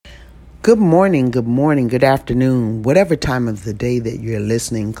Good morning, good afternoon, whatever time of the day that you're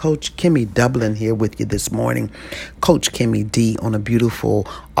listening. Coach Kimmy Dublin here with you this morning. Coach Kimmy D on a beautiful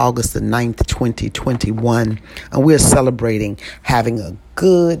August the 9th, 2021. And we're celebrating having a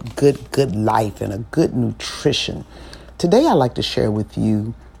good life and a good nutrition. Today I'd like to share with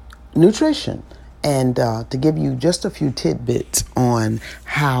you nutrition and to give you just a few tidbits on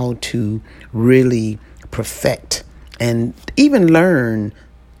how to really perfect and even learn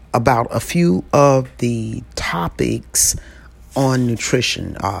about a few of the topics on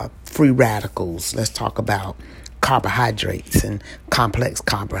nutrition, free radicals. Let's talk about carbohydrates and complex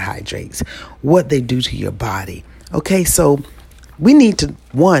carbohydrates, what they do to your body. Okay, so we need to,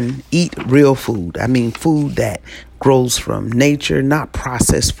 one, eat real food. I mean, food that grows from nature, not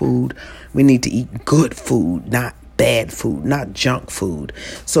processed food. We need to eat good food, not bad food, not junk food.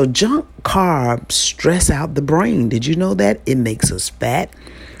 So junk carbs stress out the brain. Did you know that? It makes us fat.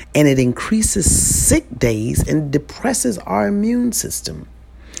 And it increases sick days and depresses our immune system.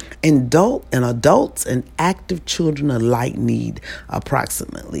 Adults and active children alike need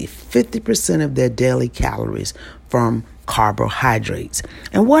approximately 50% of their daily calories from carbohydrates.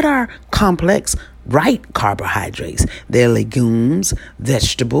 And what are complex right carbohydrates? They're legumes,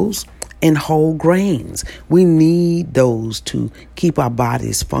 vegetables, and whole grains. We need those to keep our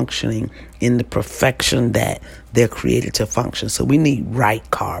bodies functioning in the perfection that they're created to function. So we need right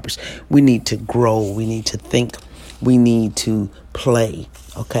carbs. We need to grow. We need to think. We need to play.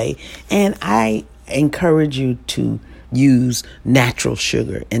 Okay. And I encourage you to use natural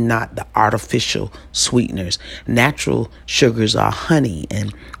sugar and not the artificial sweeteners. Natural sugars are honey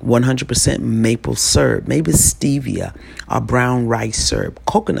and 100% maple syrup, maybe stevia, or brown rice syrup,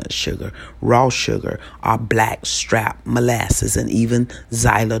 coconut sugar, raw sugar, or black strap molasses, and even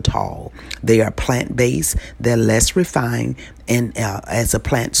xylitol. They are plant-based. They're less refined and as a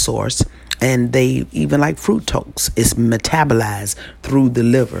plant source. And they, even like fructose, is metabolized through the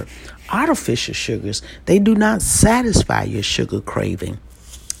liver. Artificial sugars, they do not satisfy your sugar craving.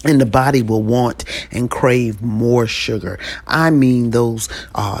 And the body will want and crave more sugar. I mean those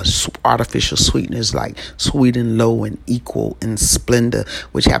artificial sweeteners like Sweet and Low and Equal and Splenda,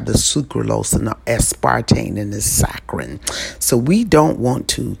 which have the sucralose and the aspartame and the saccharin. So we don't want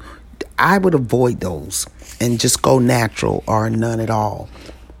to, I would avoid those and just go natural or none at all.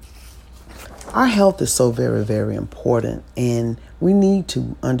 Our health is so very important, and we need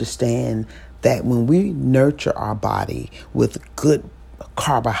to understand that when we nurture our body with good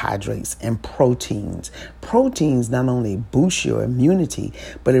carbohydrates and proteins not only boost your immunity,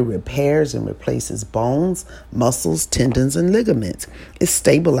 but it repairs and replaces bones, muscles, tendons, and ligaments. It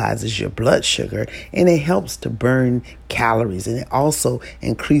stabilizes your blood sugar, and it helps to burn calories, and it also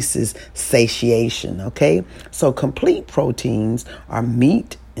increases satiation, okay? So complete proteins are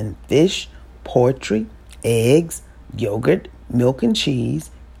meat and fish, poultry, eggs, yogurt, milk and cheese,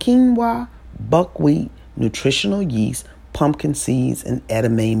 quinoa, buckwheat, nutritional yeast, pumpkin seeds, and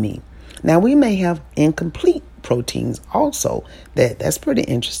edamame. Now, we may have incomplete proteins also. That's pretty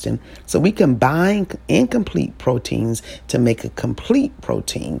interesting. So we combine incomplete proteins to make a complete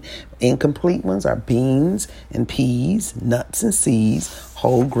protein. Incomplete ones are beans and peas, nuts and seeds,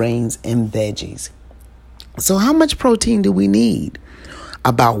 whole grains, and veggies. So how much protein do we need?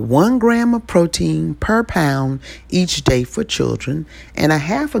 About 1 gram of protein per pound each day for children, and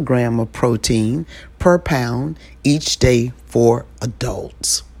 0.5 gram of protein per pound each day for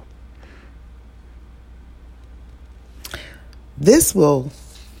adults. This will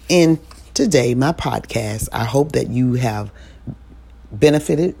end today, my podcast. I hope that you have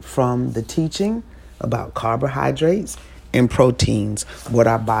benefited from the teaching about carbohydrates and proteins, what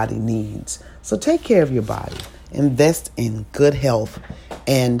our body needs. So take care of your body. Invest in good health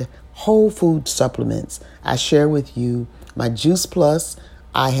and whole food supplements. I share with you my Juice Plus.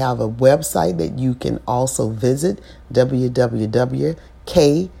 I have a website that you can also visit,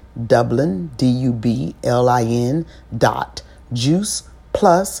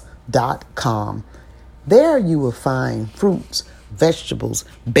 www.juiceplus.com. There you will find fruits, vegetables,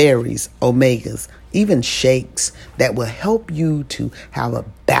 berries, omegas, even shakes that will help you to have a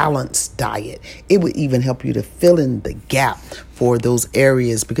balanced diet. It would even help you to fill in the gap for those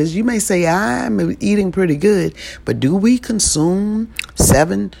areas, because you may say, I'm eating pretty good, but do we consume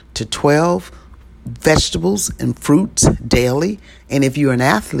 7 to 12 vegetables and fruits daily? And if you're an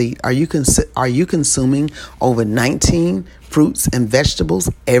athlete, are you consuming over 19 fruits and vegetables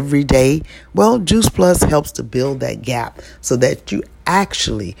every day? Well, Juice Plus helps to build that gap so that you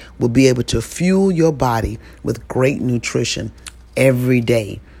actually will be able to fuel your body with great nutrition every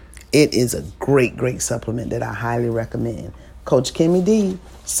day. It is a great supplement that I highly recommend. Coach Kimmy D,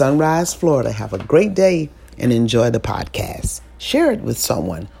 Sunrise, Florida. Have a great day and enjoy the podcast. Share it with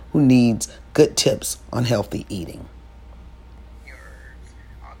someone who needs good tips on healthy eating.